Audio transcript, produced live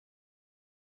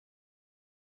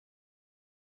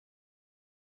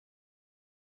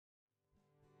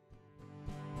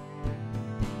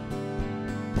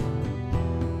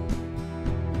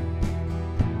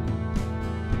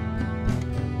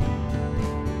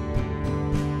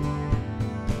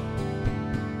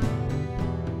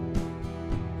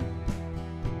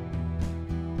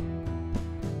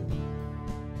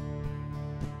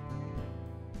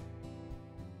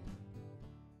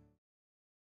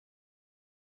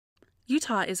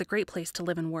Utah is a great place to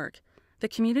live and work. The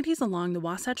communities along the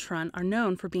Wasatch Front are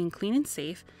known for being clean and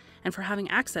safe and for having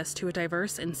access to a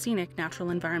diverse and scenic natural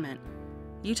environment.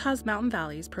 Utah's mountain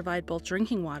valleys provide both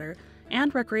drinking water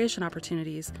and recreation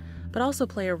opportunities, but also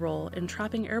play a role in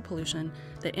trapping air pollution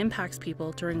that impacts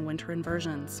people during winter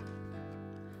inversions.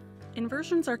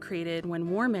 Inversions are created when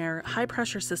warm air,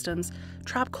 high-pressure systems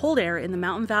trap cold air in the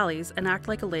mountain valleys and act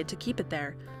like a lid to keep it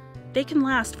there. They can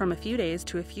last from a few days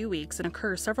to a few weeks and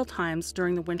occur several times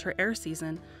during the winter air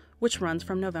season, which runs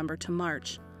from November to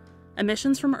March.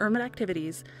 Emissions from urban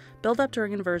activities build up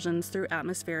during inversions through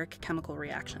atmospheric chemical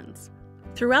reactions.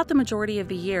 Throughout the majority of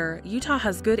the year, Utah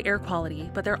has good air quality,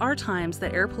 but there are times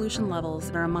that air pollution levels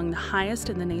are among the highest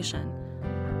in the nation.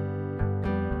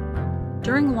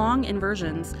 During long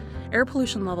inversions, air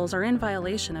pollution levels are in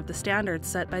violation of the standards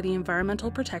set by the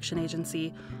Environmental Protection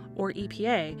Agency, or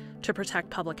EPA, to protect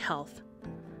public health.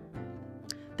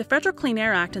 The Federal Clean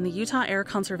Air Act and the Utah Air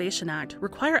Conservation Act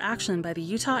require action by the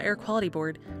Utah Air Quality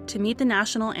Board to meet the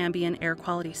national ambient air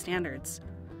quality standards.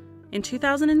 In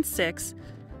 2006,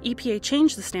 EPA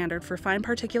changed the standard for fine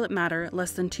particulate matter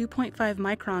less than 2.5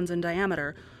 microns in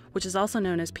diameter, which is also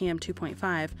known as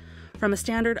PM2.5, from a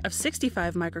standard of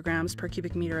 65 micrograms per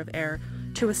cubic meter of air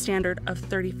to a standard of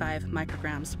 35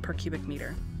 micrograms per cubic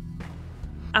meter.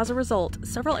 As a result,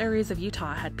 several areas of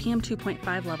Utah had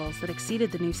PM2.5 levels that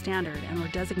exceeded the new standard and were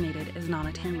designated as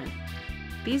non-attainment.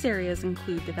 These areas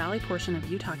include the valley portion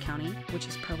of Utah County, which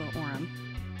is Provo-Orem,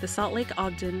 the Salt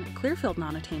Lake-Ogden-Clearfield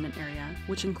non-attainment area,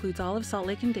 which includes all of Salt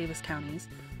Lake and Davis counties,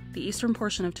 the eastern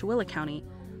portion of Tooele County,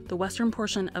 the western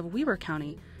portion of Weber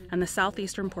County, and the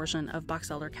southeastern portion of Box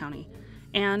Elder County,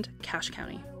 and Cache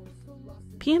County.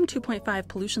 PM2.5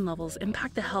 pollution levels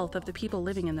impact the health of the people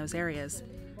living in those areas.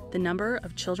 The number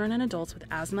of children and adults with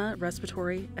asthma,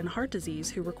 respiratory, and heart disease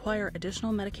who require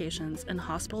additional medications and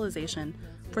hospitalization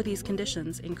for these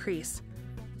conditions increase.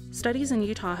 Studies in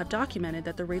Utah have documented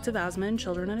that the rates of asthma in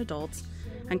children and adults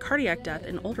and cardiac death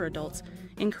in older adults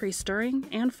increase during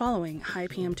and following high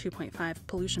PM2.5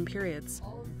 pollution periods.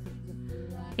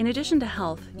 In addition to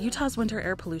health, Utah's winter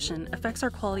air pollution affects our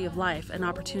quality of life and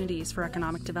opportunities for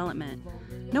economic development.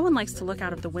 No one likes to look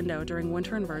out of the window during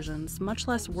winter inversions, much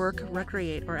less work,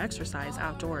 recreate, or exercise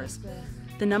outdoors.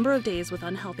 The number of days with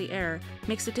unhealthy air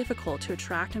makes it difficult to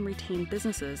attract and retain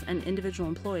businesses and individual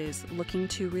employees looking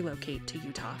to relocate to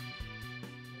Utah.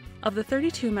 Of the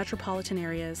 32 metropolitan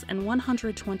areas and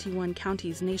 121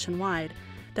 counties nationwide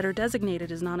that are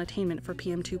designated as non-attainment for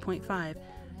PM2.5,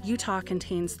 Utah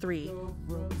contains 3.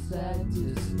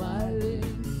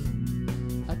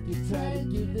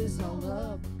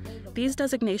 These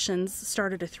designations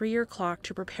started a 3-year clock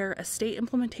to prepare a state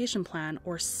implementation plan,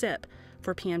 or SIP,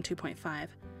 for PM2.5.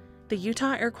 The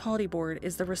Utah Air Quality Board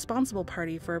is the responsible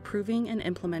party for approving and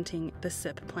implementing the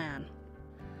SIP plan.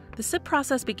 The SIP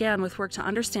process began with work to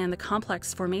understand the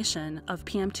complex formation of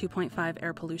PM2.5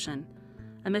 air pollution.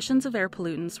 Emissions of air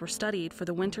pollutants were studied for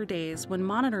the winter days when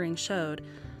monitoring showed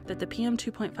that the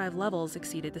PM2.5 levels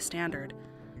exceeded the standard.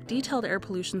 Detailed air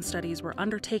pollution studies were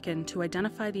undertaken to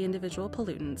identify the individual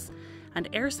pollutants, and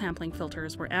air sampling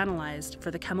filters were analyzed for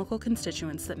the chemical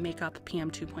constituents that make up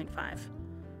PM2.5.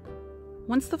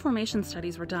 Once the formation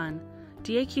studies were done,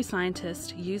 DAQ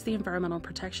scientists used the Environmental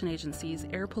Protection Agency's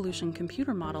air pollution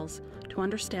computer models to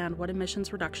understand what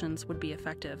emissions reductions would be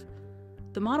effective.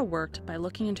 The model worked by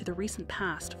looking into the recent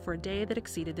past for a day that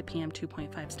exceeded the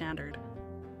PM2.5 standard.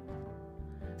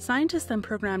 Scientists then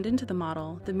programmed into the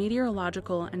model the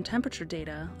meteorological and temperature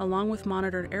data along with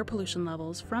monitored air pollution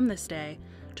levels from this day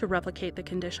to replicate the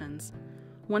conditions.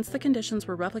 Once the conditions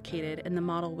were replicated and the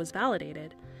model was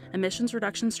validated, emissions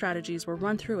reduction strategies were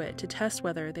run through it to test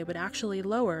whether they would actually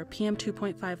lower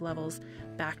PM2.5 levels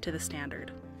back to the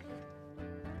standard.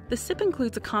 The SIP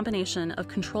includes a combination of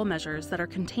control measures that are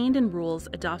contained in rules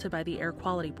adopted by the Air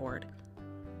Quality Board.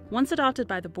 Once adopted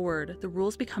by the board, the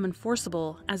rules become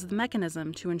enforceable as the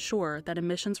mechanism to ensure that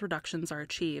emissions reductions are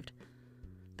achieved.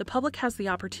 The public has the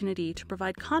opportunity to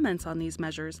provide comments on these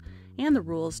measures and the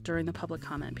rules during the public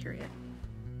comment period.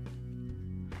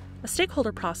 A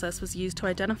stakeholder process was used to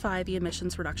identify the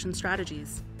emissions reduction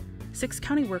strategies. 6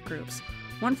 county work groups,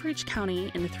 one for each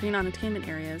county in the 3 non-attainment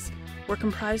areas, were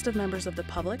comprised of members of the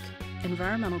public,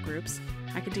 environmental groups,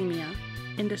 academia,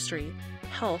 industry,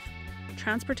 health,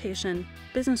 transportation,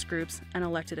 business groups, and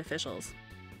elected officials.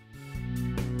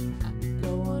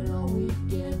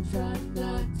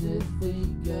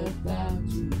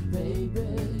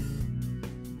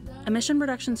 Emission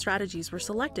reduction strategies were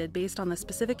selected based on the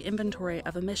specific inventory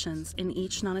of emissions in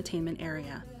each non-attainment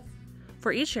area.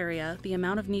 For each area, the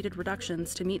amount of needed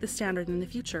reductions to meet the standard in the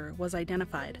future was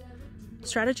identified.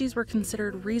 strategies were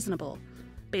considered reasonable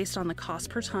based on the cost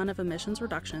per ton of emissions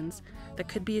reductions that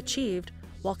could be achieved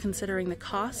while considering the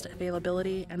cost,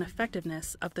 availability, and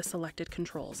effectiveness of the selected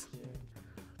controls.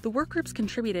 The workgroups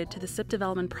contributed to the SIP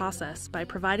development process by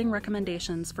providing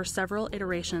recommendations for several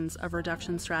iterations of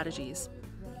reduction strategies.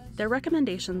 Their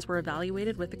recommendations were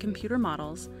evaluated with the computer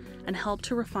models and helped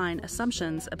to refine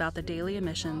assumptions about the daily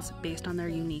emissions based on their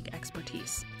unique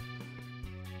expertise.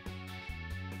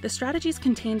 The strategies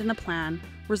contained in the plan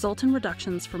result in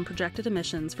reductions from projected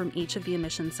emissions from each of the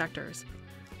emission sectors.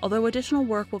 Although additional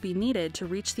work will be needed to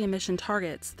reach the emission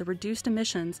targets, the reduced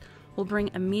emissions will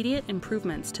bring immediate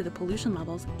improvements to the pollution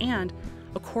levels and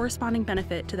a corresponding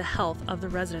benefit to the health of the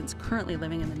residents currently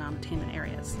living in the non-attainment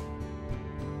areas.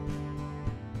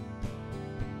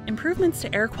 Improvements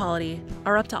to air quality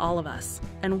are up to all of us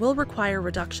and will require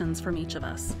reductions from each of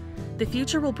us. The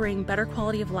future will bring better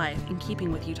quality of life in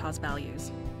keeping with Utah's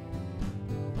values.